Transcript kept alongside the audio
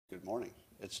Good morning.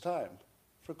 It's time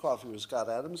for Coffee with Scott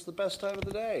Adams, the best time of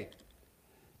the day.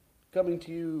 Coming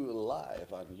to you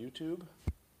live on YouTube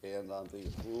and on the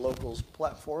Locals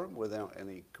platform without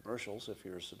any commercials if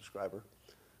you're a subscriber.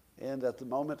 And at the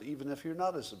moment, even if you're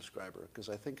not a subscriber, because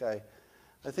I think I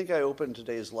opened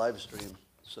today's live stream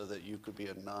so that you could be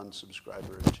a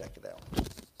non-subscriber and check it out.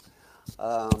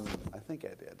 I think I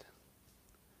did.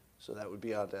 So that would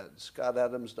be on at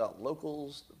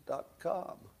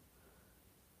scottadams.locals.com.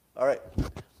 All right,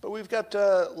 but we've got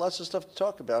lots of stuff to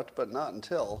talk about, but not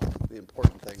until the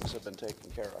important things have been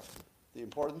taken care of. The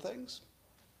important things?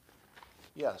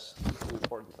 Yes, the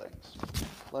important things.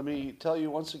 Let me tell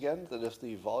you once again that if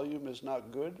the volume is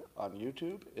not good on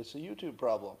YouTube, it's a YouTube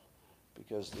problem,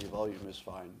 because the volume is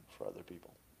fine for other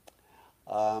people.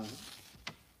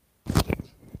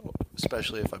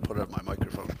 Especially if I put it on my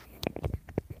microphone.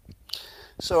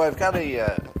 So I've got a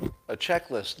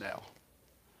checklist now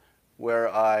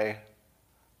where I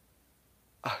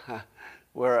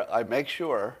make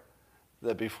sure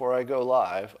that before I go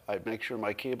live, I make sure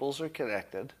my cables are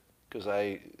connected, because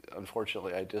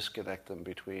unfortunately I disconnect them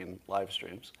between live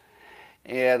streams.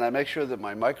 And I make sure that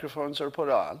my microphones are put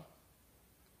on,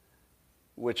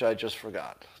 which I just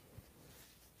forgot.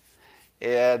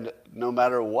 And no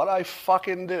matter what I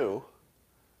fucking do,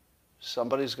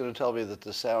 somebody's going to tell me that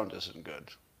the sound isn't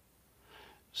good.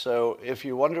 So if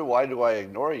you wonder why do I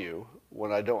ignore you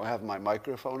when I don't have my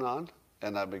microphone on,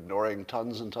 and I'm ignoring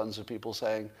tons and tons of people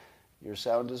saying your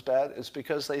sound is bad, it's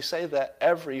because they say that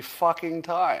every fucking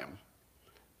time,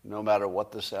 no matter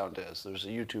what the sound is. There's a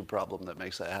YouTube problem that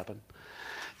makes that happen,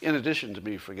 in addition to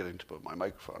me forgetting to put my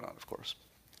microphone on, of course.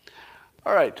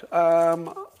 All right,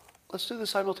 let's do the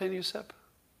simultaneous sip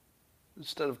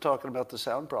instead of talking about the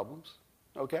sound problems,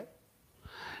 okay?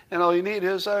 And all you need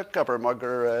is a cup or a mug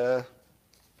or a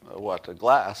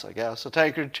glass, I guess. A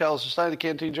tankard, chalice, or stein, a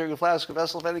canteen, jug, a flask, a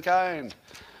vessel of any kind.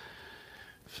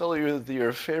 Fill it with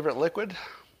your favorite liquid.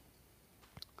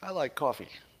 I like coffee.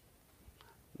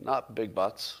 Not big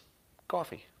butts,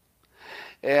 coffee.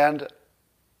 And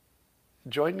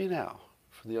join me now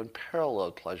for the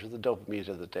unparalleled pleasure, the dopamine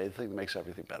of the day, the thing that makes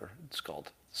everything better. It's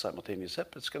called simultaneous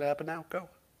sip. It's going to happen now. Go.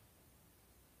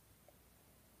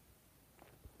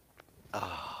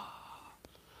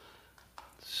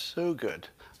 So good.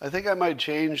 I think I might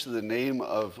change the name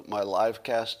of my live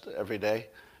cast every day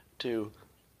to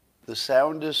 "The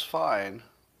sound is fine,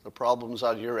 the problem's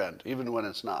on your end," even when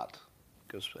it's not,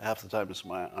 because half the time it's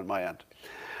on my end.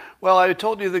 Well, I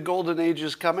told you the golden age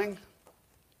is coming,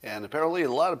 and apparently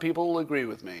a lot of people will agree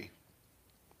with me.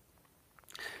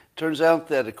 Turns out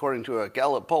that according to a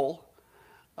Gallup poll,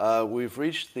 we've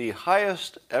reached the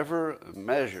highest ever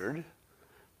measured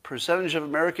percentage of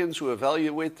Americans who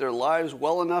evaluate their lives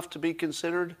well enough to be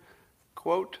considered,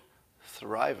 quote,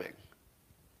 thriving.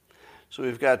 So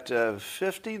we've got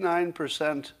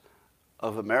 59%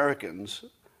 of Americans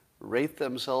rate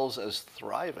themselves as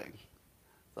thriving,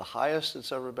 the highest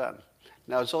it's ever been.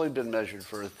 Now, it's only been measured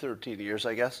for 13 years,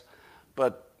 I guess,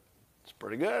 but it's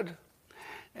pretty good.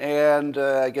 And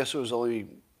I guess there was only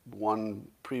one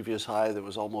previous high that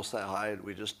was almost that high, and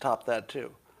we just topped that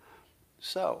too.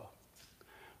 So,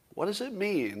 what does it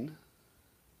mean?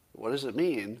 What does it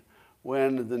mean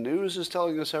when the news is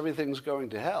telling us everything's going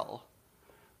to hell,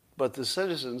 but the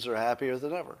citizens are happier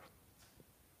than ever?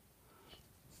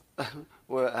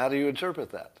 Well, how do you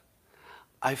interpret that?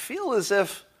 I feel as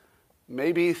if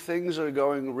maybe things are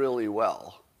going really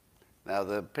well. Now,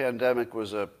 the pandemic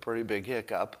was a pretty big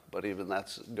hiccup, but even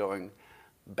that's going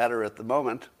better at the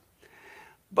moment.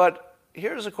 But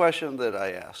here's a question that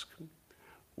I ask.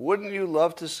 Wouldn't you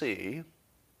love to see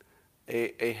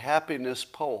a happiness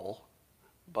poll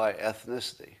by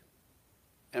ethnicity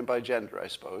and by gender, I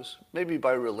suppose, maybe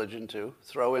by religion too?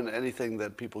 Throw in anything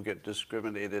that people get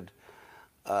discriminated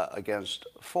against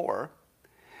for.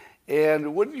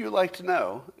 And wouldn't you like to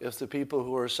know if the people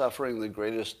who are suffering the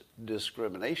greatest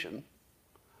discrimination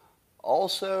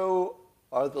also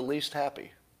are the least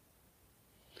happy?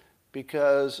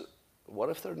 Because what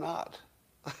if they're not?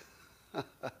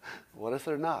 What if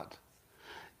they're not?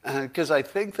 Because I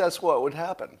think that's what would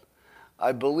happen.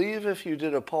 I believe if you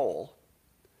did a poll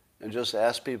and just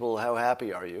asked people how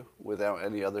happy are you without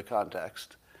any other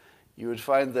context, you would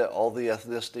find that all the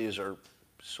ethnicities are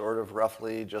sort of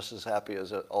roughly just as happy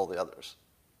as all the others.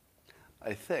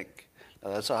 I think.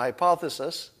 Now, that's a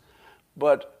hypothesis,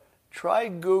 but try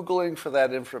Googling for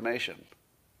that information.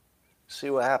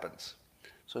 See what happens.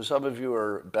 So some of you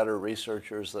are better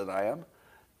researchers than I am.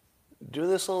 Do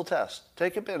this little test.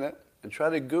 Take a minute and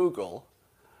try to Google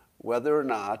whether or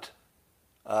not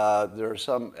there are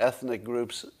some ethnic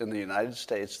groups in the United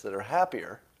States that are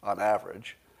happier, on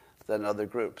average, than other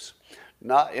groups.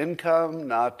 Not income,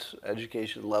 not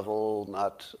education level,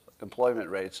 not employment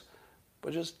rates,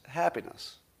 but just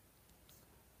happiness.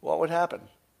 What would happen?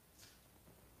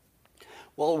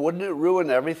 Well, wouldn't it ruin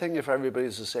everything if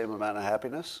everybody's the same amount of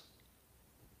happiness?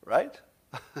 Right?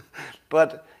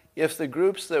 But if the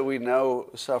groups that we know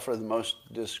suffer the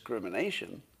most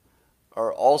discrimination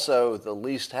are also the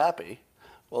least happy,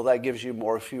 well, that gives you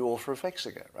more fuel for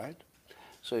fixing it, right?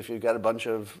 So if you've got a bunch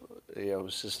of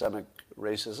systemic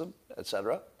racism, et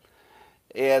cetera,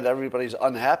 and everybody's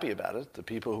unhappy about it, the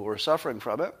people who are suffering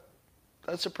from it,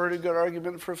 that's a pretty good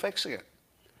argument for fixing it.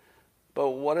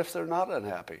 But what if they're not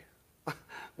unhappy?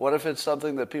 What if it's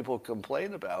something that people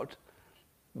complain about,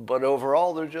 but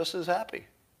overall they're just as happy?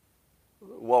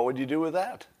 What would you do with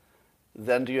that?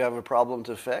 Then do you have a problem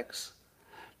to fix?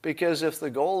 Because if the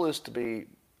goal is to be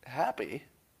happy,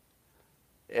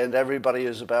 and everybody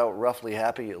is about roughly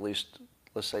happy, at least,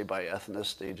 let's say by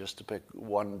ethnicity, just to pick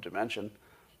one dimension,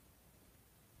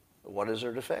 what is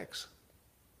there to fix,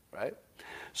 right?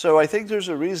 So I think there's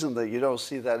a reason that you don't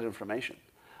see that information.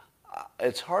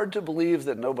 It's hard to believe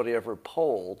that nobody ever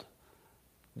polled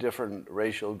different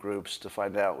racial groups to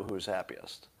find out who's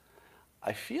happiest.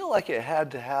 I feel like it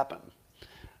had to happen.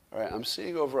 All right, I'm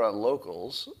seeing over on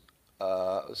Locals,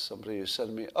 somebody is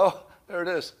sending me, oh, there it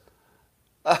is.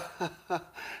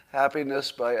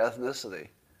 Happiness by ethnicity.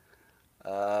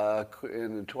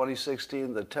 In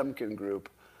 2016, the Temkin Group.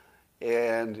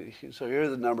 And so here are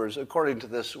the numbers. According to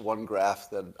this one graph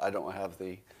that I don't have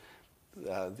the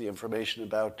information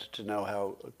about to know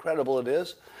how credible it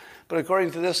is. But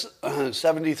according to this,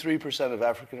 73% of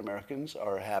African Americans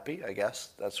are happy, I guess.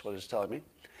 That's what it's telling me.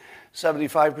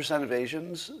 75% of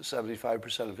Asians,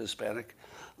 75% of Hispanic,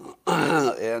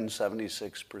 and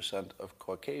 76% of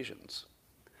Caucasians.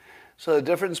 So the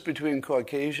difference between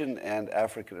Caucasian and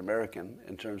African American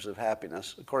in terms of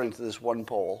happiness, according to this one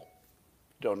poll,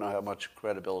 don't know how much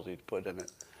credibility to put in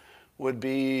it, would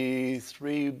be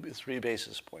three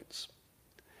basis points.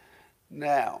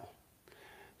 Now,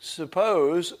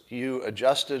 suppose you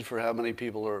adjusted for how many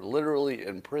people are literally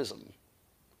in prison,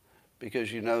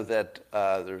 because you know that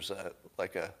there's a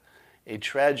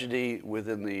tragedy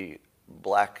within the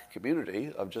black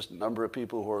community of just a number of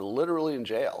people who are literally in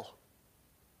jail,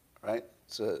 right?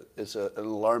 It's an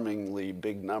alarmingly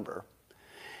big number.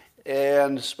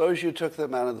 And suppose you took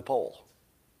them out of the poll.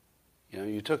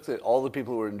 You took all the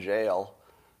people who were in jail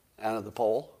out of the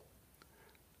poll.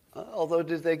 Although,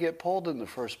 did they get polled in the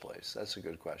first place? That's a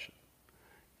good question.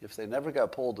 If they never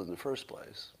got polled in the first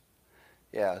place,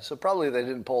 yeah, so probably they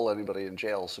didn't poll anybody in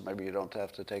jail, so maybe you don't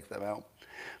have to take them out.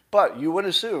 But you would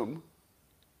assume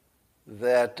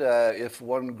that if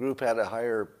one group had a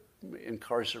higher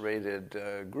incarcerated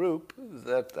group,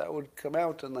 that would come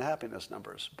out in the happiness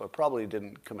numbers, but probably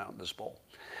didn't come out in this poll.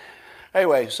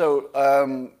 Anyway,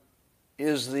 so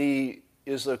is the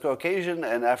Caucasian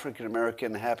and African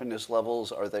American happiness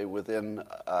levels, are they within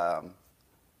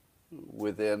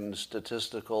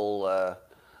statistical,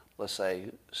 let's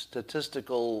say,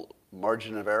 statistical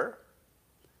margin of error?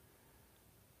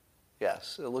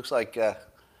 Yes, it looks like.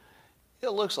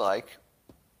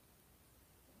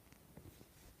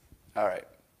 All right.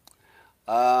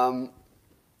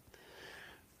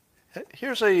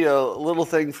 Here's a little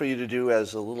thing for you to do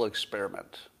as a little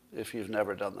experiment if you've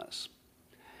never done this.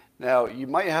 Now, you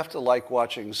might have to like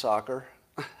watching soccer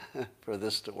for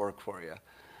this to work for you.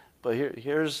 But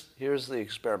here's the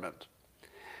experiment.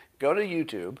 Go to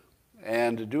YouTube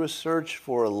and do a search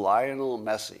for Lionel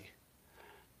Messi.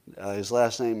 His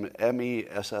last name,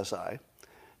 Messi.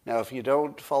 Now, if you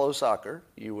don't follow soccer,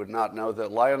 you would not know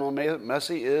that Lionel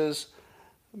Messi is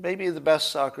maybe the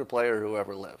best soccer player who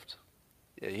ever lived.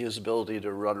 His ability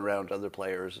to run around other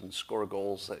players and score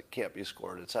goals that can't be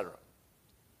scored, etc.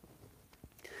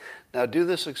 Now, do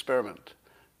this experiment.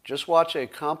 Just watch a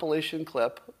compilation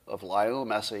clip of Lionel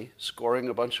Messi scoring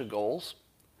a bunch of goals,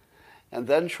 and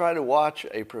then try to watch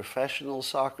a professional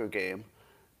soccer game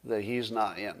that he's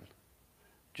not in.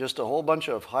 Just a whole bunch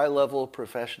of high-level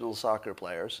professional soccer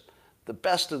players, the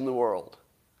best in the world.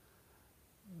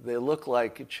 They look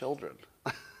like children.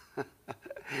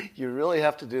 You really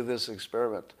have to do this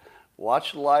experiment.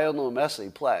 Watch Lionel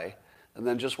Messi play, and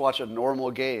then just watch a normal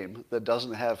game that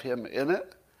doesn't have him in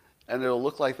it, and it'll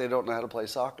look like they don't know how to play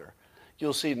soccer.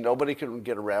 You'll see nobody can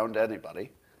get around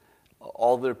anybody.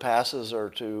 All their passes are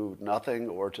to nothing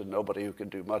or to nobody who can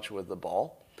do much with the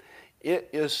ball. It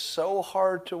is so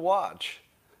hard to watch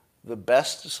the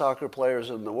best soccer players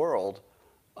in the world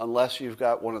unless you've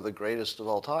got one of the greatest of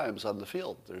all times on the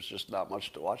field. There's just not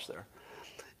much to watch there.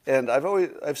 And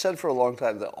I've said for a long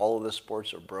time that all of the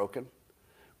sports are broken.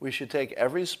 We should take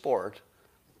every sport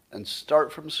and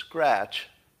start from scratch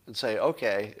and say,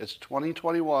 okay, it's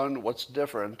 2021, what's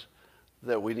different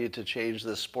that we need to change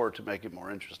this sport to make it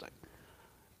more interesting?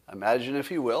 Imagine,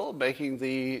 if you will, making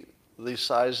the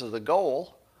size of the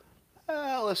goal,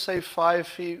 let's say 5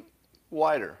 feet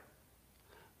wider.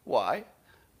 Why?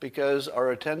 Because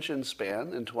our attention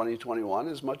span in 2021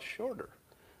 is much shorter,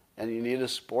 and you need a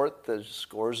sport that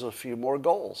scores a few more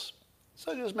goals.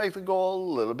 So just make the goal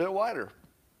a little bit wider,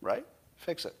 right?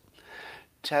 Fix it.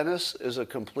 Tennis is a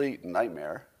complete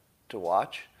nightmare to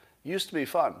watch. Used to be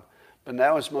fun, but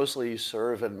now it's mostly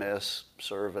serve and miss,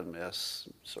 serve and miss,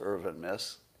 serve and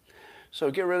miss. So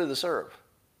get rid of the serve.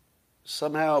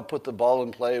 Somehow put the ball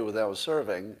in play without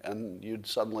serving, and you'd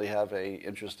suddenly have an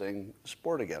interesting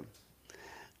sport again.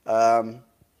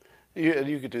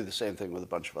 You could do the same thing with a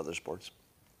bunch of other sports.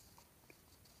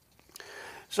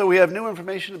 So we have new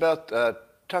information about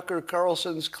Tucker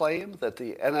Carlson's claim that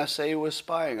the NSA was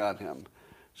spying on him.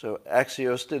 So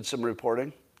Axios did some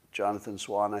reporting, Jonathan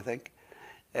Swan, I think.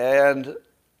 And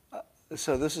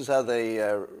so this is how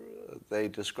they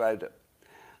described it.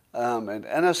 An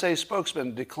NSA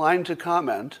spokesman declined to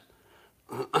comment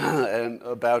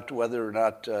about whether or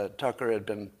not Tucker had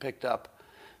been picked up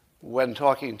when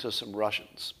talking to some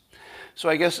Russians. So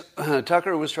I guess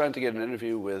Tucker was trying to get an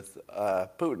interview with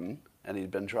Putin, and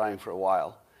he'd been trying for a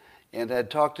while, and had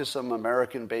talked to some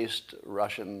American-based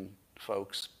Russian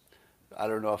folks. I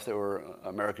don't know if they were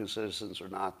American citizens or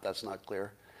not. That's not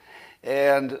clear.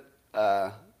 And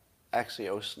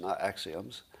Axios, not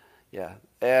Axioms. Yeah.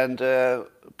 And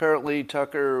apparently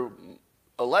Tucker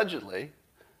allegedly,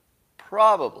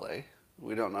 probably,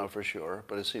 we don't know for sure,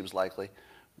 but it seems likely,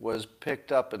 was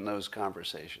picked up in those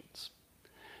conversations.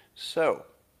 So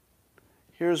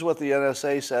here's what the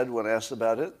NSA said when asked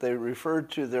about it. They referred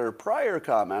to their prior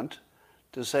comment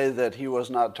to say that he was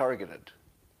not targeted.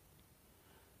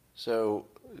 So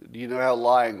you know how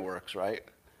lying works, right?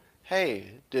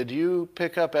 Hey, did you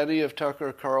pick up any of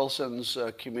Tucker Carlson's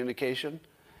communication?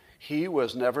 He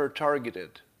was never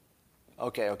targeted.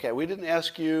 Okay, we didn't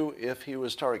ask you if he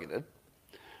was targeted.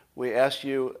 We asked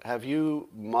you, have you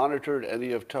monitored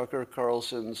any of Tucker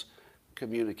Carlson's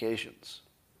communications?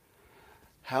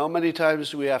 How many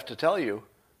times do we have to tell you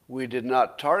we did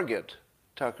not target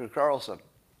Tucker Carlson?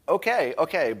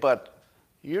 Okay, but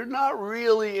you're not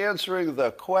really answering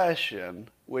the question,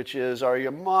 which is, are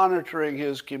you monitoring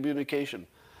his communication?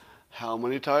 How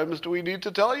many times do we need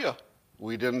to tell you?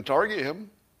 We didn't target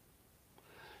him.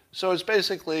 So it's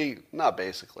basically, not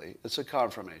basically, it's a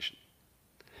confirmation.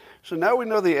 So now we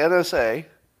know the NSA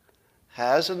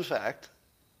has, in fact,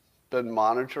 been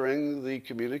monitoring the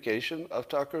communication of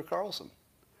Tucker Carlson.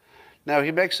 Now,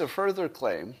 he makes a further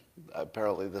claim,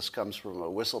 apparently this comes from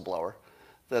a whistleblower,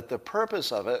 that the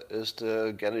purpose of it is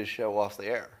to get his show off the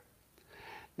air.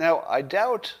 Now, I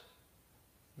doubt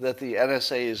that the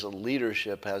NSA's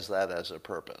leadership has that as a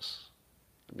purpose.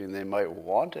 I mean, they might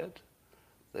want it.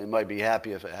 They might be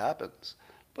happy if it happens.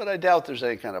 But I doubt there's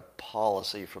any kind of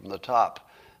policy from the top.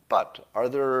 But are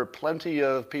there plenty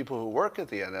of people who work at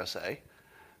the NSA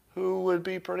who would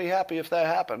be pretty happy if that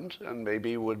happened, and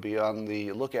maybe would be on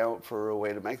the lookout for a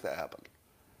way to make that happen?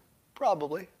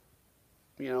 Probably.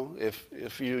 You know,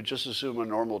 if you just assume a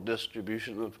normal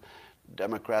distribution of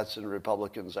Democrats and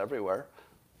Republicans everywhere,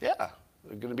 yeah,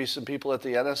 there are going to be some people at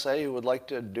the NSA who would like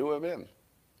to do him in.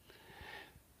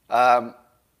 All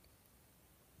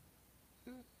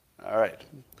right.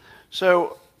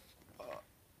 So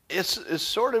it's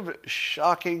sort of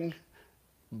shocking,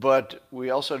 but we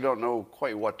also don't know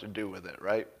quite what to do with it,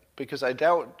 right? Because I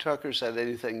doubt Tucker said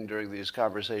anything during these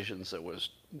conversations that was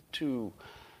too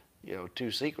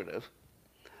secretive.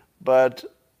 But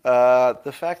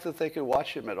the fact that they could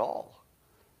watch him at all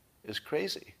is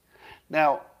crazy.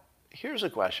 Now, here's a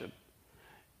question.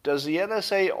 Does the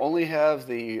NSA only have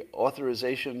the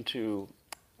authorization to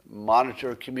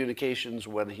monitor communications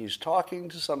when he's talking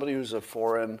to somebody who's a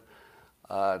foreign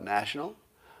national?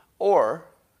 Or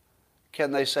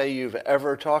can they say you've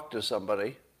ever talked to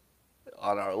somebody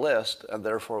on our list, and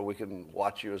therefore we can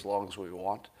watch you as long as we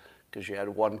want because you had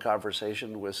one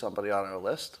conversation with somebody on our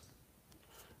list?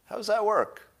 How does that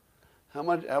work? How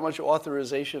much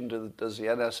authorization does the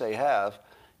NSA have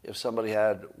if somebody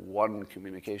had one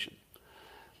communication?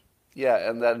 Yeah,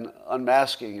 and then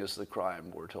unmasking is the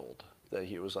crime, we're told, that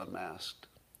he was unmasked.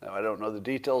 Now, I don't know the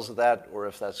details of that or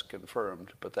if that's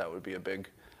confirmed, but that would be a big...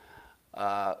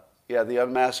 the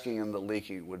unmasking and the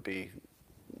leaking would be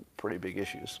pretty big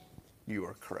issues. You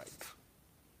are correct.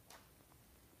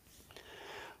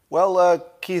 Well,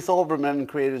 Keith Olbermann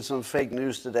created some fake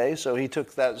news today, so he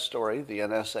took that story, the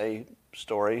NSA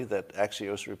story that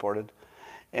Axios reported,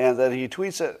 and then he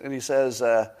tweets it and he says,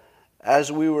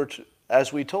 As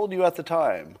we told you at the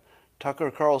time,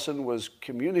 Tucker Carlson was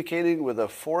communicating with a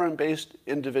foreign-based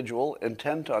individual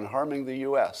intent on harming the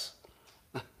U.S.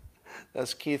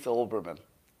 That's Keith Olbermann.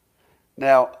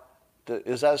 Now,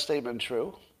 is that statement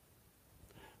true?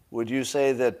 Would you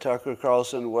say that Tucker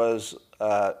Carlson was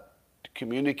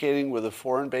communicating with a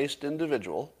foreign-based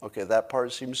individual? Okay, that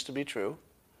part seems to be true.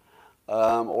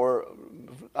 Or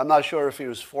I'm not sure if he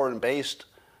was foreign-based.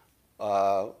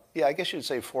 Yeah, I guess you'd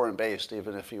say foreign-based,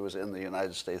 even if he was in the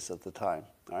United States at the time.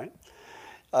 All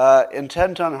right.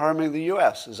 Intent on harming the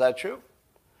U.S. Is that true?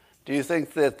 Do you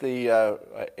think that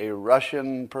a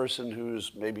Russian person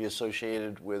who's maybe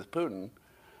associated with Putin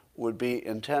would be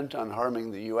intent on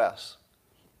harming the U.S.?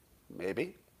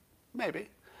 Maybe.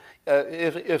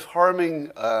 If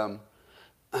harming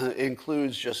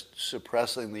includes just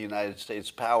suppressing the United States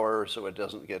power so it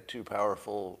doesn't get too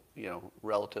powerful,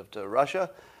 relative to Russia,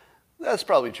 that's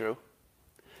probably true.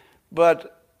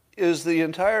 But is the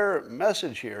entire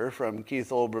message here from Keith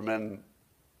Olbermann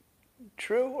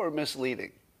true or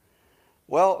misleading?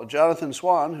 Well, Jonathan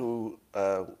Swan, who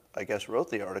I guess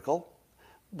wrote the article,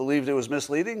 believed it was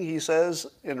misleading. He says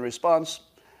in response,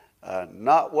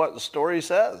 not what the story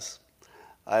says.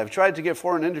 I have tried to get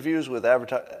foreign interviews with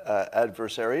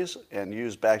adversaries and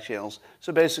use back channels.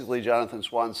 So basically, Jonathan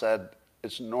Swan said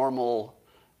it's normal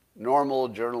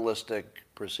journalistic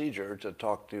procedure to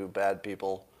talk to bad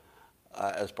people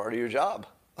as part of your job.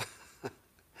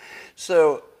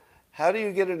 So how do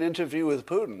you get an interview with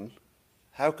Putin?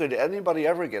 How could anybody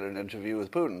ever get an interview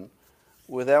with Putin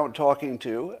without talking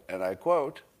to, and I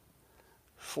quote,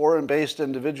 foreign-based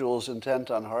individuals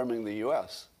intent on harming the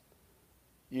U.S.?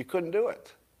 You couldn't do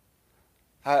it.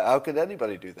 How could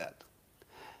anybody do that?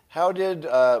 How did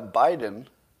Biden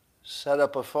set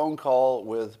up a phone call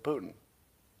with Putin?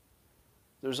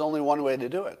 There's only one way to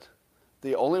do it.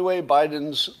 The only way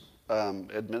Biden's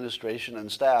administration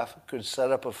and staff could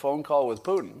set up a phone call with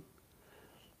Putin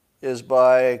is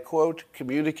by, quote,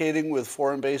 communicating with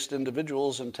foreign-based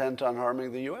individuals intent on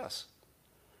harming the U.S.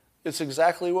 It's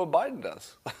exactly what Biden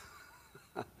does.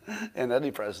 And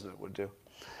any president would do.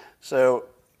 So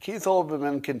Keith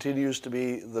Olbermann continues to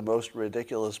be the most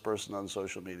ridiculous person on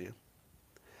social media.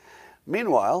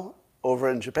 Meanwhile, over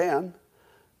in Japan,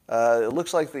 it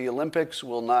looks like the Olympics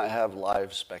will not have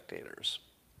live spectators.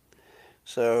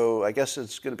 So I guess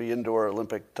it's going to be indoor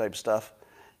Olympic type stuff.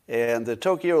 And the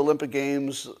Tokyo Olympic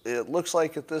Games, it looks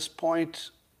like at this point,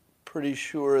 pretty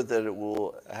sure that it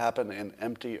will happen in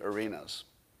empty arenas.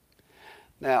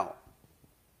 Now,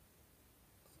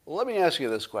 let me ask you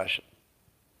this question.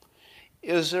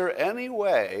 Is there any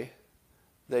way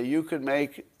that you could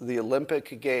make the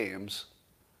Olympic Games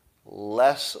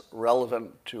less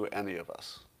relevant to any of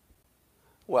us?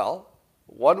 Well,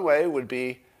 one way would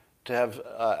be to have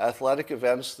athletic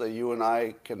events that you and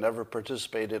I can never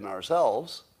participate in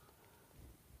ourselves,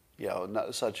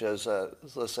 such as,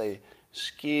 let's say,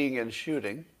 skiing and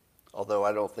shooting, although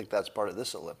I don't think that's part of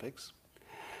this Olympics,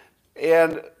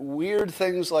 and weird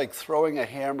things like throwing a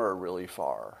hammer really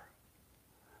far,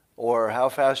 or how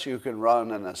fast you can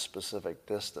run in a specific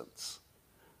distance,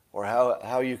 or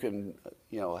how you can,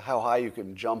 how high you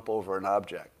can jump over an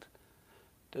object.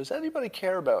 Does anybody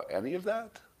care about any of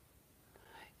that?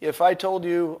 If I told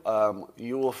you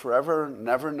you will forever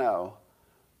never know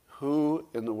who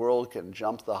in the world can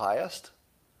jump the highest,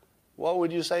 what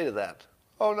would you say to that?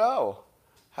 Oh no,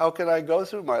 how can I go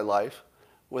through my life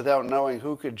without knowing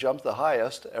who could jump the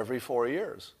highest every 4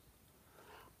 years?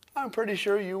 I'm pretty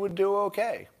sure you would do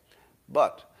okay.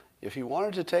 But if you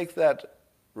wanted to take that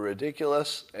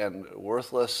ridiculous and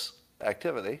worthless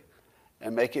activity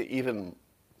and make it even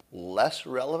less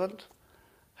relevant,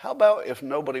 how about if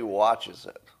nobody watches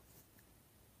it?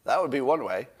 That would be one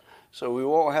way. So we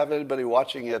won't have anybody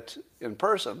watching it in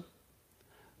person,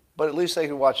 but at least they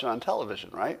can watch it on television,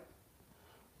 right?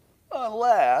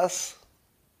 Unless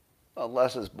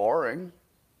it's boring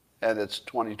and it's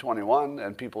 2021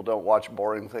 and people don't watch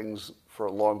boring things for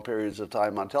long periods of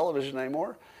time on television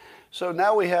anymore. So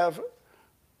now we have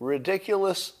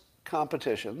ridiculous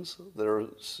competitions that are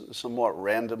somewhat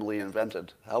randomly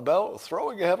invented. How about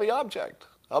throwing a heavy object?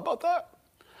 How about that?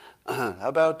 How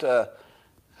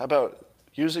about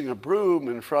using a broom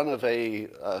in front of a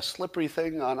slippery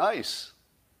thing on ice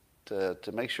to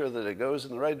make sure that it goes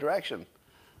in the right direction?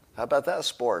 How about that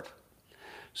sport?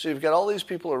 So you've got all these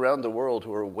people around the world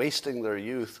who are wasting their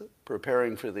youth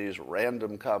preparing for these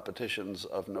random competitions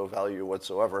of no value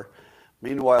whatsoever.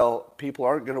 Meanwhile, people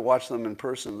aren't going to watch them in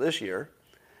person this year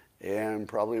and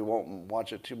probably won't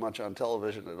watch it too much on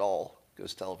television at all,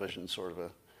 because television is sort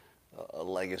of a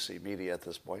legacy media at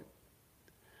this point.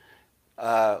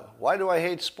 Why do I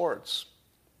hate sports?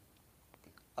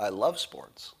 I love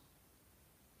sports.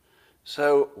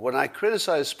 So when I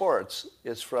criticize sports,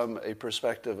 it's from a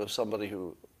perspective of somebody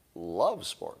who loves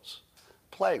sports,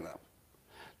 playing them.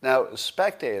 Now,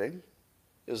 spectating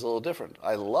is a little different.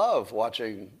 I love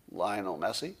watching Lionel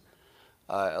Messi.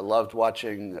 I loved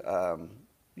watching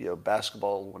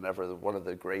basketball whenever one of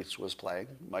the greats was playing,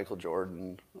 Michael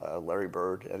Jordan, Larry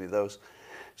Bird, any of those.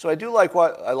 So I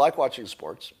like watching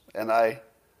sports, and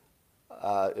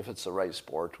if it's the right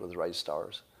sport with the right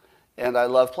stars. And I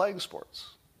love playing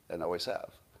sports, and always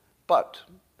have. But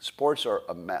sports are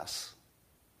a mess,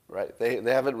 right? They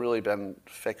haven't really been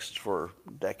fixed for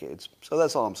decades. So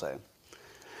that's all I'm saying.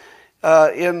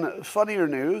 In funnier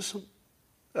news,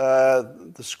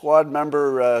 the squad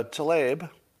member Tlaib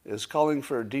is calling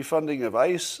for defunding of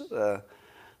ICE,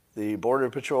 the Border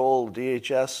Patrol,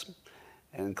 DHS,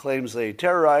 and claims they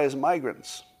terrorize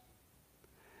migrants.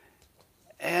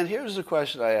 And here's the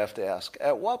question I have to ask.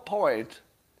 At what point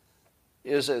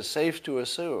is it safe to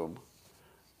assume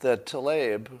that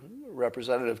Tlaib,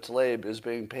 Representative Tlaib, is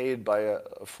being paid by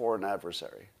a foreign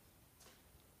adversary?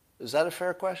 Is that a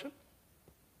fair question?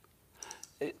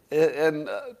 And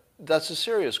that's a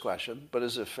serious question, but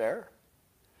is it fair?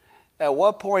 At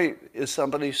what point is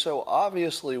somebody so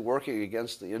obviously working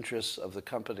against the interests of the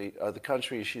company or the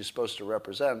country she's supposed to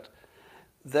represent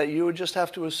that you would just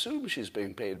have to assume she's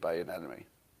being paid by an enemy?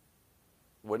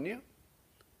 Wouldn't you?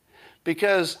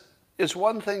 Because it's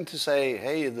one thing to say,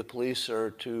 hey, the police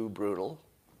are too brutal.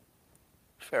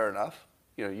 Fair enough.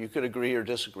 You could agree or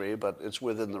disagree, but it's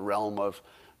within the realm of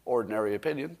ordinary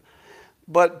opinion.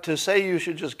 But to say you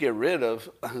should just get rid of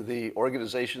the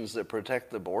organizations that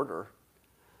protect the border,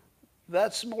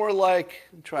 that's more like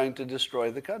trying to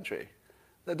destroy the country.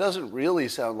 That doesn't really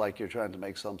sound like you're trying to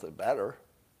make something better,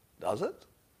 does it?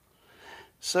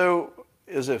 So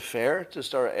is it fair to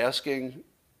start asking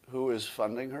who is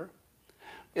funding her?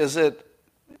 Is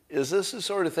this the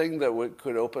sort of thing that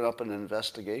could open up an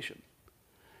investigation?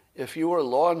 If you were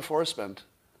law enforcement,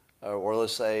 or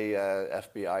let's say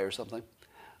FBI or something,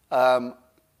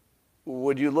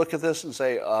 would you look at this and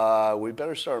say, we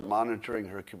better start monitoring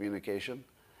her communication?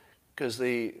 Because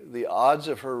the odds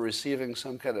of her receiving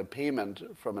some kind of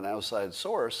payment from an outside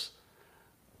source,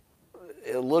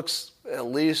 it looks at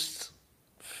least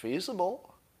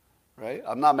feasible, right?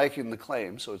 I'm not making the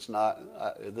claim, so it's not.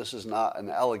 This is not an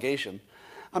allegation.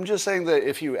 I'm just saying that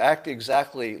if you act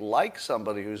exactly like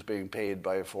somebody who's being paid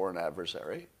by a foreign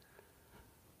adversary,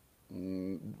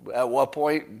 at what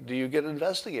point do you get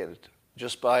investigated?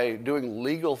 Just by doing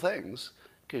legal things,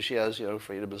 because she has,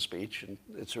 freedom of speech, and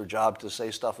it's her job to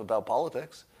say stuff about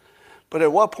politics. But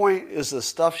at what point is the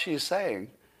stuff she's saying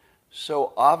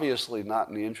so obviously not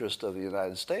in the interest of the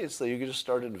United States that you can just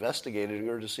start investigating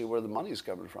her to see where the money's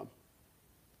coming from?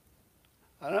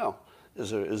 I don't know.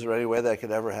 Is there any way that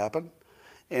could ever happen?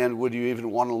 And would you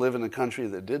even want to live in a country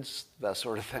that did that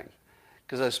sort of thing?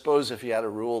 Because I suppose if you had a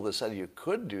rule that said you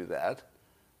could do that,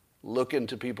 look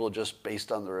into people just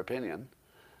based on their opinion,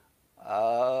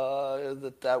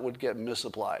 that would get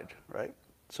misapplied, right?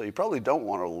 So you probably don't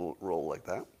want a rule like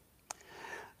that.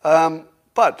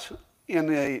 But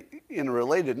in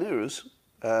related news,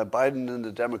 Biden and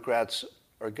the Democrats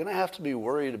are going to have to be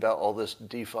worried about all this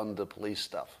defund the police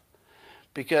stuff.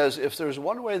 Because if there's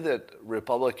one way that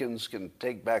Republicans can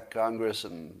take back Congress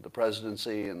and the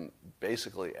presidency and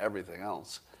basically everything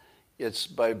else, it's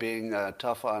by being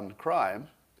tough on crime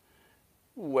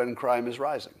when crime is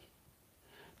rising.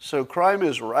 So crime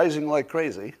is rising like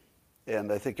crazy,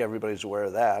 and I think everybody's aware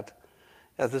of that,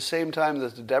 at the same time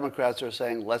that the Democrats are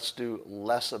saying, let's do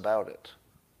less about it.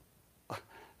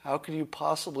 How can you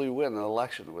possibly win an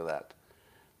election with that?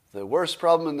 The worst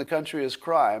problem in the country is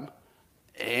crime,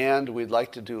 and we'd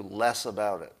like to do less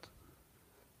about it.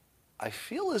 I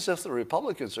feel as if the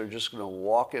Republicans are just going to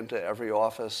walk into every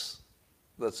office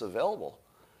that's available.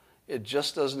 It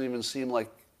just doesn't even seem like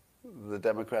the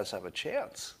Democrats have a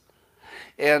chance.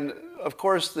 And of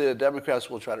course, the Democrats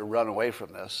will try to run away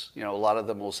from this. A lot of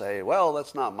them will say, well,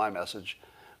 that's not my message.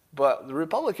 But the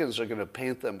Republicans are going to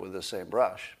paint them with the same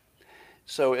brush.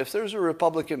 So if there's a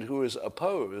Republican who is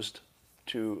opposed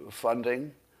to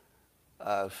defunding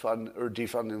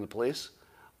the police,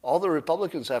 all the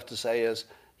Republicans have to say is,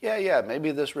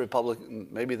 maybe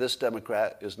this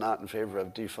Democrat is not in favor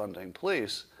of defunding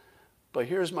police, but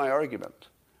here's my argument.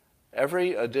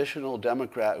 Every additional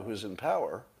Democrat who's in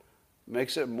power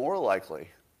makes it more likely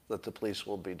that the police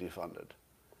will be defunded,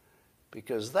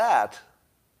 because that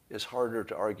is harder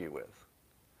to argue with.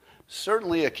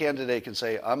 Certainly a candidate can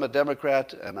say, I'm a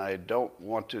Democrat and I don't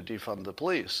want to defund the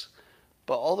police.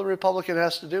 But all the Republican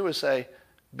has to do is say,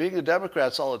 being a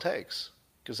Democrat's all it takes,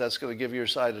 because that's going to give your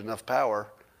side enough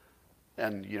power,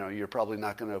 and you're probably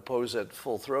not going to oppose it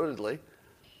full-throatedly.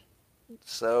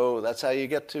 So that's how you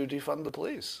get to defund the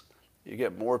police. You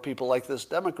get more people like this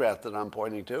Democrat that I'm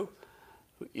pointing to,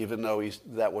 even though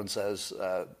that one says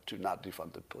to not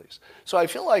defund the police. So I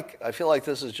feel like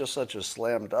this is just such a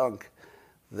slam dunk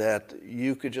that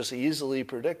you could just easily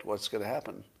predict what's going to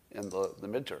happen in the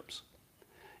midterms.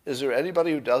 Is there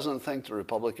anybody who doesn't think the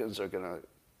Republicans are going to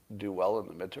do well in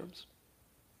the midterms?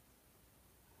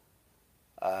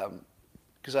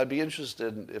 Because I'd be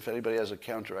interested if anybody has a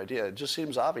counter idea. It just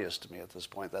seems obvious to me at this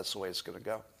point that's the way it's going to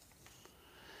go.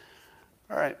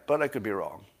 All right, but I could be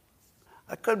wrong.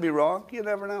 I could be wrong. You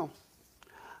never know.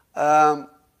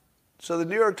 So the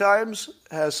New York Times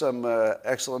has some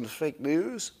excellent fake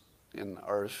news in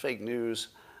our fake news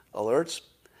alerts.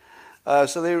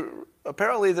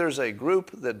 Apparently there's a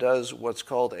group that does what's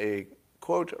called a,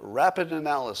 quote, rapid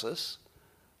analysis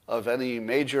of any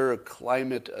major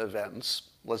climate events.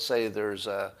 Let's say there's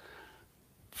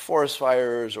forest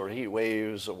fires or heat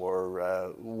waves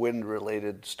or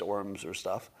wind-related storms or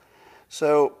stuff.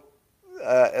 So,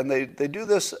 and they do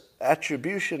this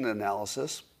attribution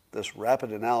analysis, this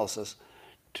rapid analysis,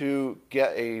 to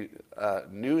get a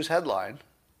news headline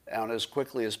out as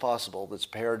quickly as possible that's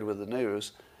paired with the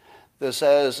news that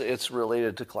says it's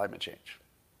related to climate change,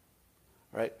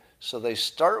 right? So they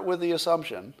start with the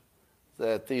assumption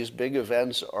that these big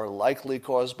events are likely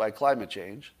caused by climate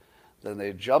change. Then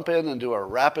they jump in and do a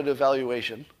rapid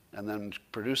evaluation and then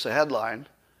produce a headline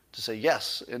to say,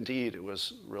 yes, indeed, it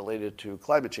was related to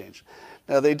climate change.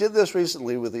 Now, they did this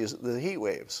recently with the heat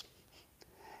waves.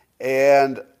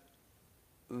 And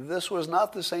this was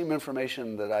not the same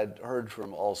information that I'd heard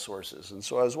from all sources. And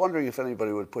so I was wondering if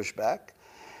anybody would push back.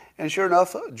 And sure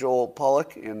enough, Joel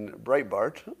Pollak in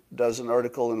Breitbart does an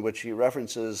article in which he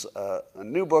references a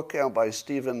new book out by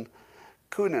Stephen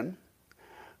Koonin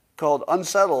called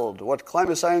Unsettled, What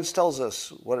Climate Science Tells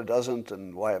Us, What It Doesn't,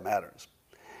 and Why It Matters.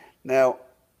 Now,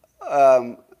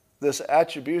 this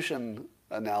attribution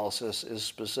analysis is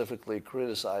specifically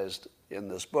criticized in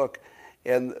this book.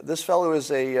 And this fellow is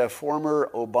a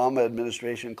former Obama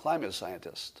administration climate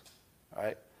scientist, all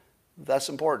right? That's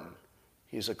important.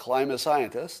 He's a climate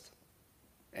scientist,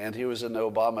 and he was in the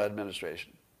Obama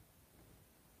administration.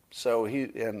 So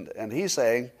he's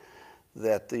saying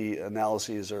that the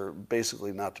analyses are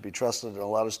basically not to be trusted in a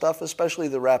lot of stuff, especially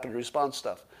the rapid response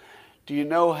stuff. Do you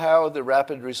know how the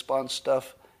rapid response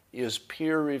stuff is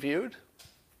peer-reviewed?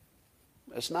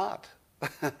 It's not.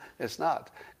 It's not,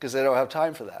 because they don't have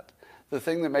time for that. The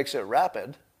thing that makes it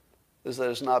rapid is that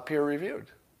it's not peer-reviewed.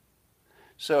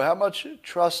 So how much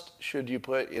trust should you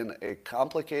put in a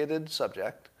complicated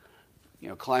subject?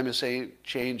 Climate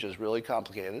change is really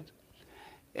complicated.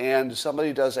 And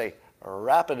somebody does a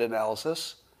rapid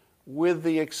analysis with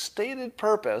the stated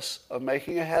purpose of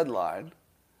making a headline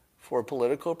for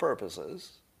political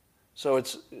purposes. So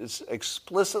it's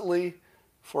explicitly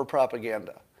for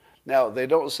propaganda. Now, they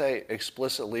don't say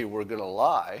explicitly we're going to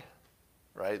lie,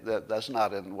 right? That's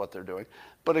not in what they're doing.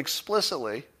 But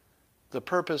explicitly, the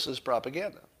purpose is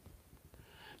propaganda.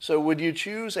 So would you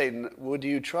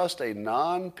trust a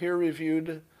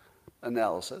non-peer-reviewed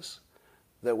analysis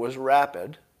that was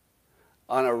rapid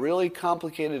on a really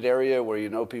complicated area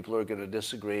where people are going to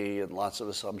disagree and lots of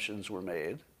assumptions were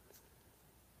made,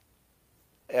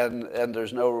 and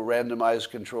there's no randomized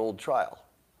controlled trial?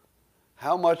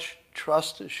 How much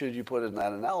trust should you put in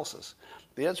that analysis?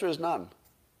 The answer is none.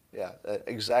 Yeah,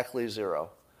 exactly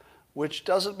zero, which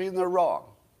doesn't mean they're wrong,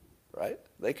 right?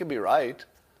 They can be right,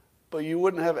 but you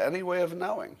wouldn't have any way of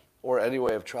knowing or any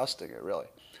way of trusting it, really.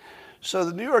 So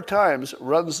the New York Times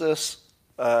runs this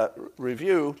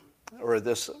review, or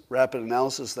this rapid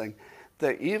analysis thing,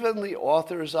 that even the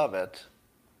authors of it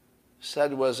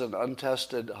said was an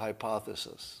untested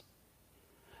hypothesis.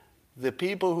 The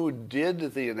people who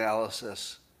did the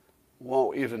analysis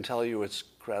won't even tell you it's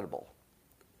credible.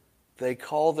 They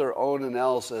call their own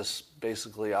analysis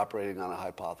basically operating on a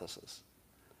hypothesis,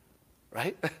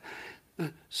 right?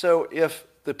 So if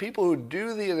the people who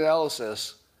do the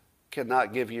analysis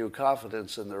cannot give you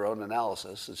confidence in their own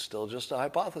analysis, it's still just a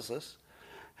hypothesis,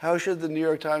 how should the New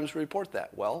York Times report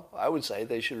that? Well, I would say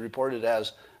they should report it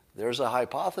as there's a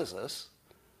hypothesis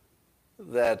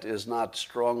that is not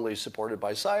strongly supported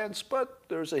by science, but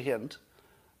there's a hint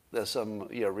that some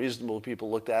reasonable people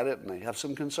looked at it and they have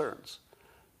some concerns.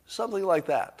 Something like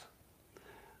that.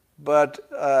 But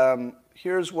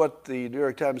here's what the New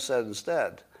York Times said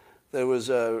instead. There was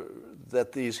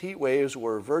that these heat waves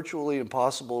were virtually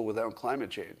impossible without climate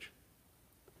change.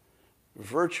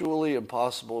 Virtually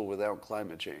impossible without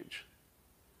climate change.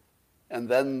 and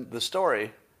then the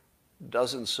story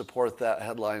doesn't support that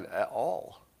headline at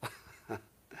all.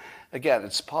 Again,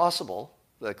 it's possible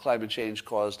that climate change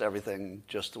caused everything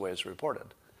just the way it's reported.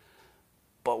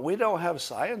 But we don't have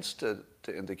science to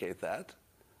indicate that.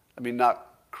 I mean,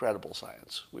 not credible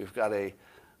science. We've got a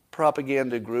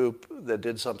propaganda group that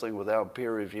did something without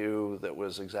peer review that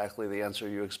was exactly the answer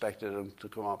you expected them to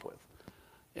come up with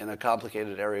in a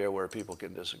complicated area where people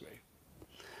can disagree.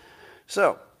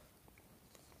 So,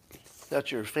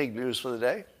 that's your fake news for the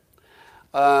day.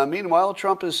 Meanwhile,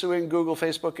 Trump is suing Google,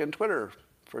 Facebook, and Twitter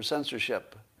for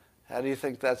censorship. How do you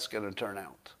think that's going to turn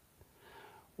out?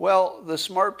 Well, the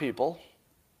smart people,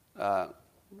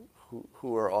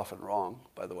 who are often wrong,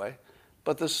 by the way,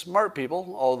 but the smart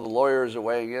people, all the lawyers are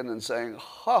weighing in and saying,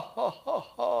 ha, ha, ha,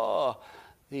 ha,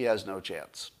 he has no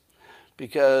chance.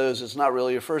 Because it's not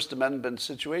really a First Amendment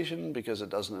situation, because it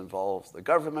doesn't involve the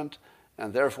government,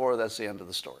 and therefore that's the end of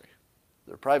the story.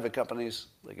 They're private companies,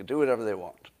 they can do whatever they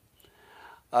want.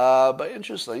 But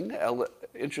interestingly,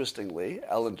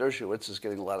 Alan Dershowitz is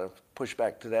getting a lot of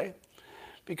pushback today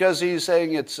because he's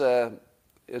saying that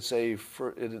it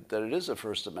is a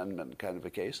First Amendment kind of a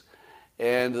case,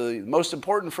 and the most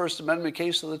important First Amendment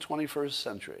case of the 21st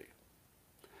century.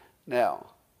 Now,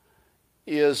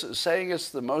 is saying it's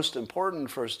the most important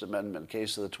First Amendment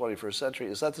case of the 21st century,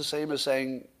 is that the same as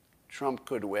saying Trump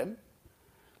could win?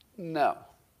 No,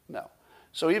 no.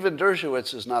 So even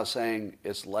Dershowitz is not saying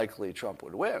it's likely Trump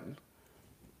would win.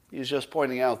 He's just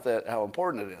pointing out that how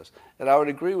important it is. And I would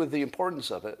agree with the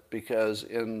importance of it because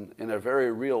in a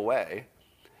very real way,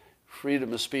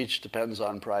 freedom of speech depends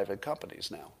on private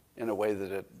companies now in a way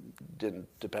that it didn't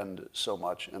depend so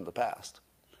much in the past.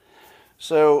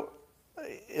 So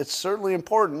it's certainly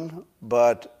important,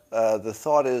 but the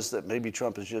thought is that maybe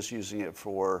Trump is just using it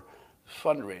for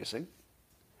fundraising,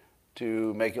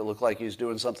 to make it look like he's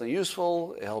doing something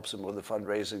useful. It helps him with the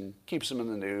fundraising, keeps him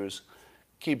in the news,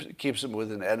 keeps him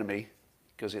with an enemy,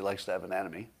 because he likes to have an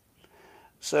enemy.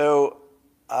 So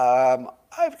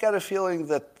I've got a feeling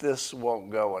that this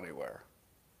won't go anywhere.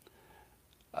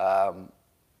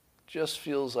 Just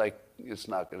feels like it's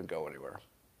not going to go anywhere.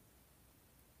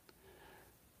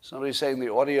 Somebody's saying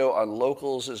the audio on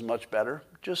locals is much better.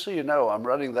 Just so you know, I'm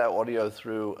running that audio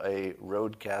through a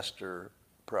Rodecaster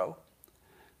Pro.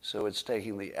 So it's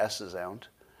taking the S's out.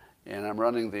 And I'm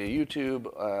running the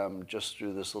YouTube just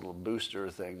through this little booster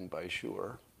thing by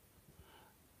Shure.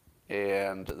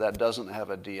 And that doesn't have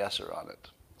a de-esser on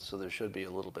it. So there should be a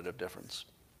little bit of difference.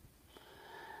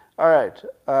 All right.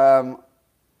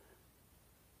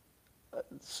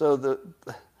 So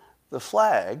the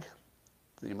flag,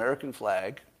 the American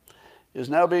flag, is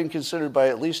now being considered by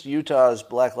at least Utah's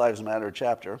Black Lives Matter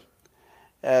chapter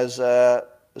as a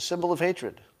symbol of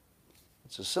hatred.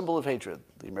 It's a symbol of hatred,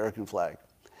 the American flag.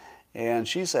 And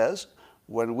she says,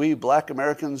 when we black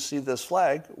Americans see this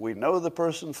flag, we know the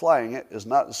person flying it is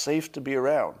not safe to be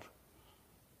around.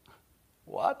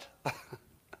 What?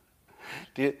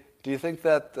 Do you think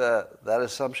that that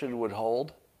assumption would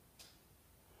hold?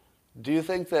 Do you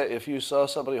think that if you saw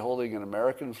somebody holding an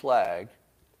American flag,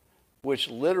 which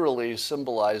literally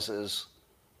symbolizes,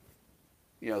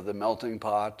 the melting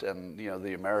pot and,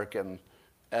 the American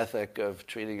ethic of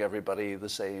treating everybody the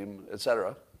same,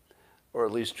 etc., or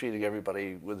at least treating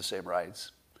everybody with the same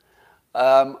rights.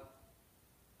 I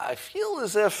feel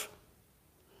as if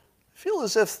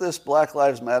this Black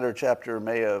Lives Matter chapter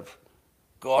may have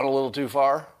gone a little too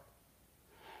far,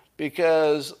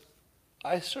 because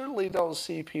I certainly don't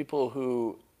see people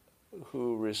who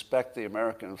respect the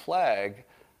American flag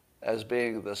as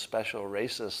being the special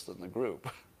racist in the group.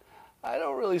 I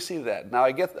don't really see that. Now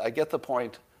I get the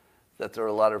point that there are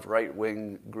a lot of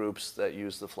right-wing groups that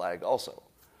use the flag also.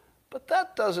 But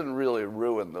that doesn't really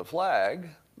ruin the flag,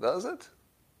 does it?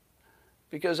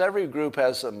 Because every group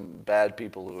has some bad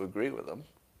people who agree with them.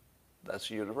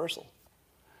 That's universal.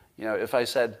 If I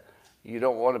said, you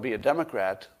don't want to be a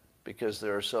Democrat because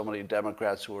there are so many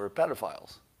Democrats who are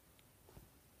pedophiles.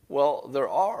 Well, there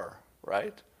are,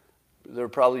 right?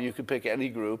 You could pick any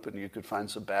group and you could find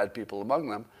some bad people among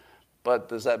them. But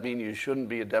does that mean you shouldn't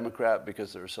be a Democrat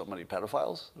because there are so many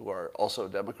pedophiles who are also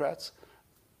Democrats?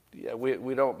 Yeah,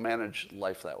 we don't manage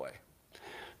life that way.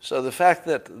 So the fact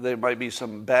that there might be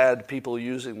some bad people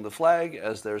using the flag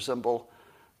as their symbol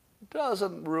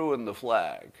doesn't ruin the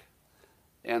flag.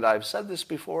 And I've said this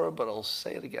before, but I'll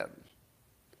say it again.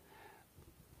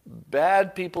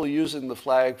 Bad people using the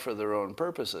flag for their own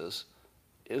purposes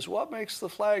is what makes the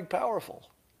flag powerful.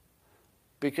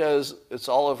 Because it's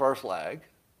all of our flag,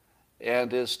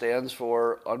 and it stands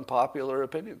for unpopular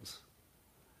opinions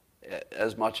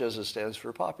as much as it stands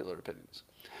for popular opinions.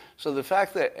 So the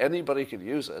fact that anybody can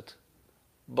use it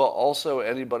but also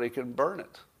anybody can burn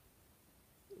it.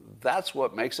 That's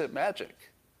what makes it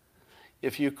magic.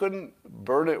 If you couldn't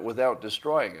burn it without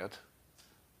destroying it,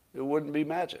 it wouldn't be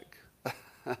magic.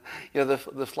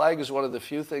 The flag is one of the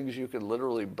few things you can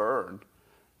literally burn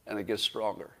and it gets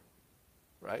stronger,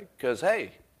 right? Because,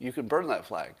 hey, you can burn that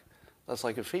flag. That's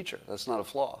like a feature. That's not a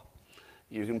flaw.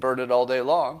 You can burn it all day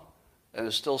long, and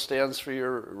it still stands for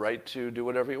your right to do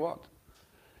whatever you want.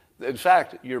 In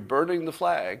fact, you're burning the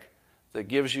flag that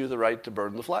gives you the right to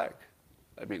burn the flag.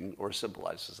 Or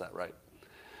symbolizes that right.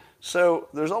 So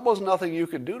there's almost nothing you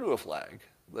can do to a flag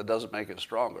that doesn't make it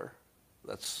stronger.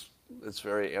 It's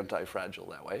very anti-fragile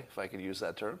that way, if I can use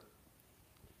that term.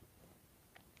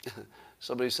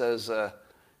 Somebody says,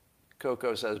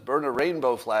 Coco says, burn a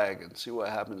rainbow flag and see what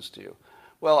happens to you.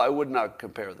 Well, I would not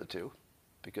compare the two,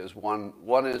 because one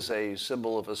is a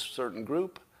symbol of a certain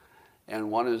group,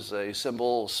 and one is a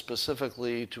symbol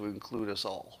specifically to include us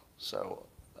all. So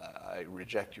I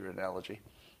reject your analogy.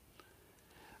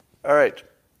 All right.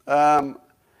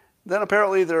 Then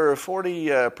apparently there are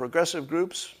 40 progressive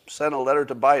groups sent a letter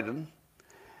to Biden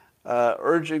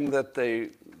urging that the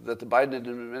Biden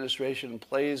administration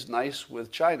plays nice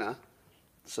with China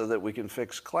so that we can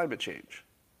fix climate change,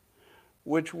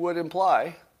 which would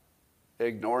imply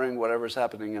ignoring whatever's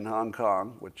happening in Hong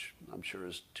Kong, which I'm sure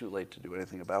is too late to do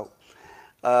anything about,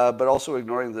 but also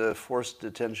ignoring the forced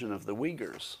detention of the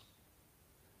Uyghurs.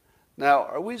 Now,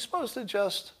 are we supposed to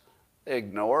just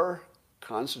ignore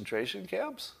concentration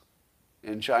camps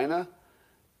in China?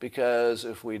 Because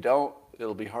if we don't,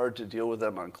 it'll be hard to deal with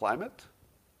them on climate?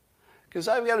 Because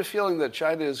I've got a feeling that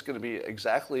China is going to be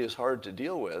exactly as hard to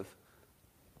deal with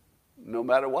no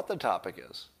matter what the topic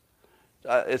is.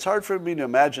 It's hard for me to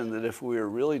imagine that if we were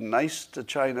really nice to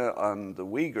China on the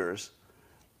Uyghurs,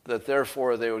 that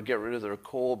therefore they would get rid of their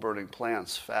coal-burning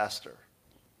plants faster.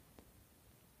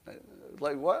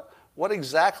 Like what? What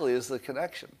exactly is the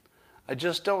connection? I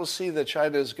just don't see that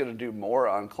China is going to do more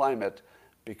on climate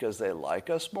because they like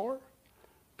us more,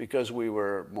 because we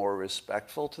were more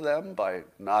respectful to them by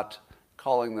not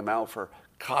calling them out for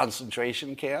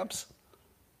concentration camps.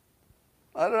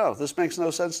 I don't know. This makes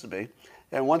no sense to me.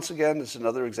 And once again, it's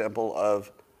another example of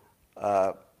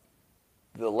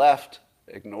the left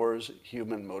ignores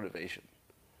human motivation.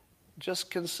 Just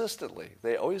consistently.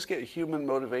 They always get human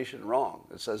motivation wrong.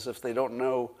 It's as if they don't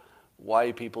know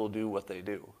why people do what they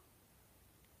do.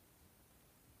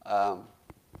 All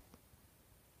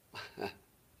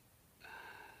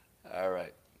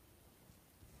right.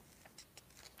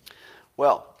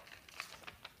 Well,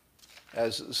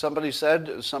 as somebody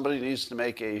said, somebody needs to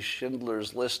make a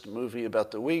Schindler's List movie about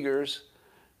the Uyghurs,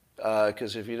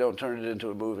 because if you don't turn it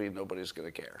into a movie, nobody's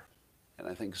going to care. And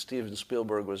I think Steven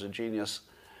Spielberg was a genius,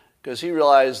 because he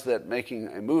realized that making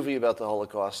a movie about the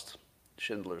Holocaust,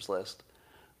 Schindler's List,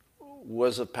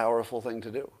 was a powerful thing to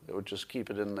do. It would just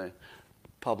keep it in the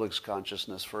public's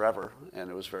consciousness forever, and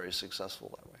it was very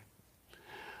successful that way.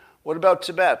 What about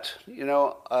Tibet?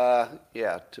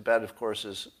 Tibet, of course,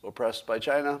 is oppressed by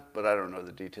China, but I don't know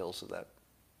the details of that.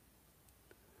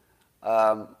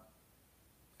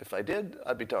 If I did,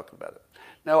 I'd be talking about it.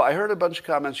 Now, I heard a bunch of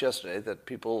comments yesterday that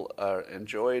people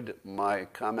enjoyed my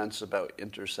comments about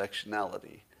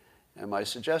intersectionality. And my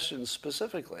suggestion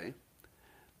specifically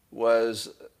was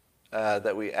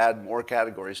that we add more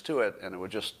categories to it, and it would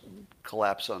just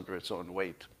collapse under its own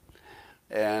weight.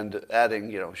 And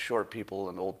adding, short people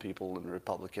and old people and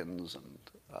Republicans and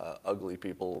ugly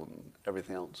people and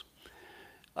everything else.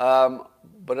 But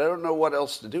I don't know what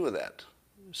else to do with that.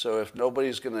 So if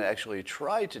nobody's going to actually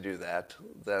try to do that,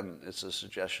 then it's a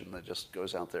suggestion that just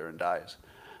goes out there and dies.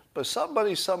 But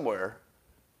somebody somewhere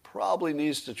probably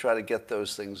needs to try to get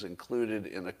those things included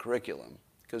in a curriculum,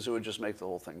 because it would just make the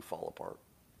whole thing fall apart.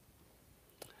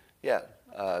 Yeah,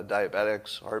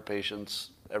 diabetics, heart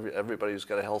patients, everybody who's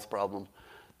got a health problem,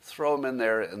 throw them in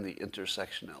there in the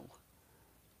intersectional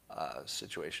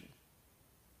situation.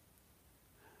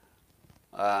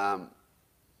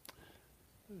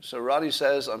 So Roddy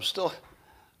says, I'm still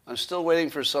waiting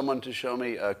for someone to show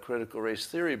me a critical race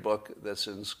theory book that's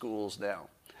in schools now.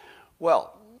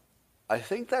 Well, I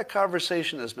think that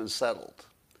conversation has been settled.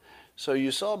 So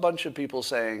you saw a bunch of people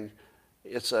saying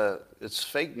it's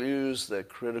fake news that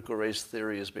critical race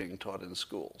theory is being taught in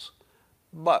schools.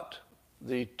 But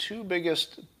the two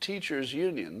biggest teachers'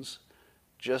 unions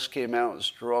just came out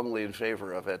strongly in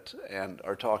favor of it and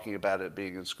are talking about it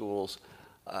being in schools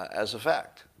as a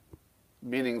fact,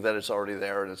 meaning that it's already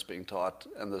there and it's being taught,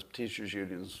 and the teachers'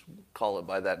 unions call it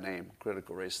by that name,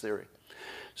 critical race theory.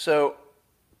 So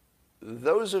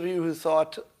those of you who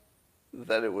thought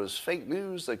that it was fake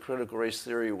news that critical race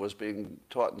theory was being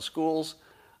taught in schools,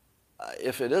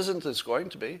 If it isn't, it's going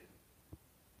to be,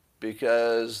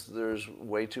 because there's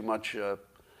way too much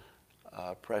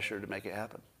pressure to make it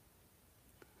happen.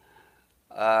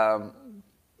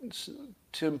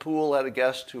 Tim Pool had a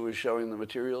guest who was showing the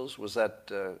materials. Was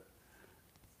that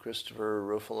Christopher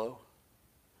Ruffalo?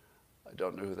 I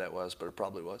don't know who that was, but it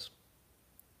probably was.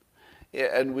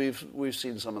 Yeah, and we've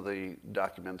seen some of the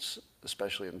documents,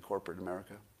 especially in corporate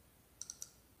America.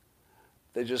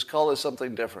 They just call it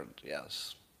something different,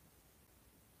 yes.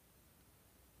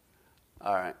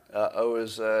 All right.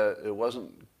 It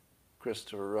wasn't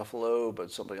Christopher Ruffalo,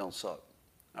 but something else saw it.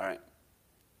 All right.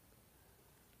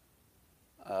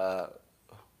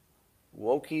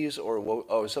 Wokies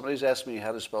or somebody's asked me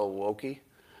how to spell Wokie.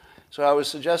 So I was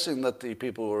suggesting that the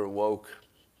people who are woke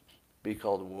be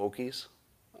called Wokies.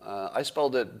 I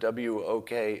spelled it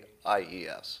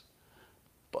W-O-K-I-E-S,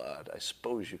 but I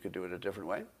suppose you could do it a different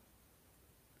way.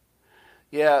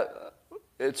 Yeah,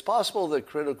 it's possible that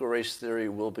critical race theory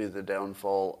will be the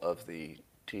downfall of the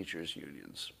teachers'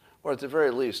 unions, or at the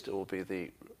very least, it will be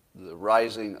the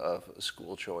rising of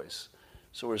school choice.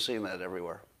 So we're seeing that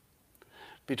everywhere.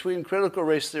 Between critical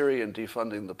race theory and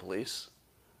defunding the police,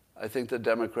 I think the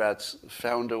Democrats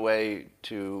found a way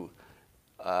to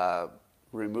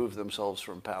remove themselves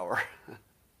from power.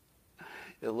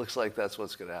 It looks like that's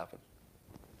what's going to happen.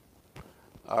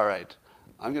 All right.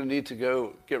 I'm going to need to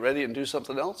go get ready and do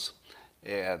something else.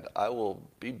 And I will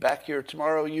be back here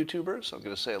tomorrow, YouTubers. I'm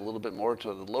going to say a little bit more to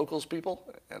the locals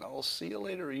people. And I'll see you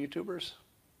later, YouTubers.